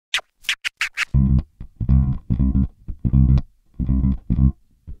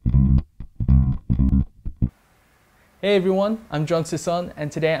Hey everyone, I'm Sison,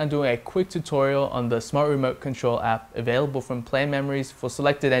 and today I'm doing a quick tutorial on the Smart Remote Control app available from Play Memories for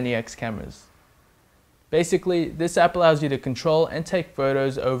selected NEX cameras. Basically, this app allows you to control and take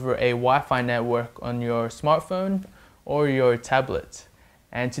photos over a Wi-Fi network on your smartphone or your tablet.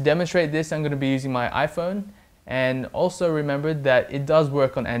 And to demonstrate this, I'm going to be using my iPhone, and also remember that it does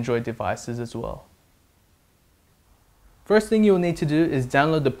work on Android devices as well. First thing you'll need to do is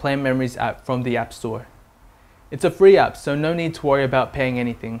download the Play Memories app from the App Store. It's a free app, so no need to worry about paying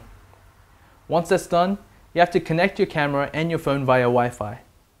anything. Once that's done, you have to connect your camera and your phone via Wi-Fi.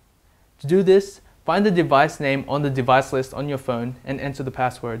 To do this, find the device name on the device list on your phone and enter the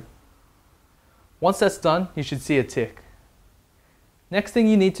password. Once that's done, you should see a tick. Next thing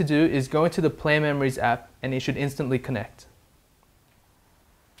you need to do is go into the Play Memories app and it should instantly connect.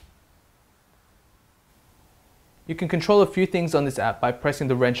 You can control a few things on this app by pressing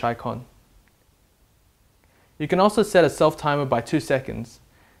the wrench icon. You can also set a self-timer by 2 seconds.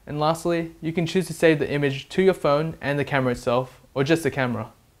 And lastly, you can choose to save the image to your phone and the camera itself, or just the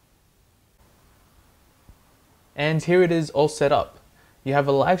camera. And here it is all set up. You have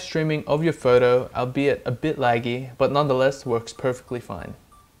a live streaming of your photo, albeit a bit laggy, but nonetheless works perfectly fine.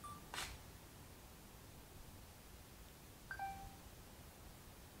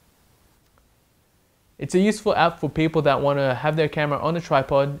 It's a useful app for people that want to have their camera on a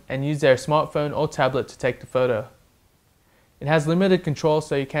tripod and use their smartphone or tablet to take the photo. It has limited control,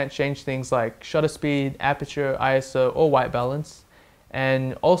 so you can't change things like shutter speed, aperture, ISO, or white balance.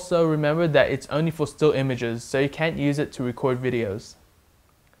 And also remember that it's only for still images, so you can't use it to record videos.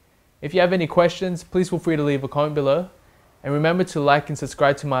 If you have any questions, please feel free to leave a comment below. And remember to like and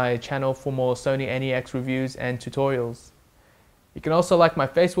subscribe to my channel for more Sony NEX reviews and tutorials. You can also like my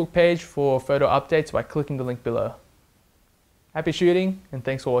Facebook page for photo updates by clicking the link below. Happy shooting, and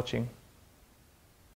thanks for watching.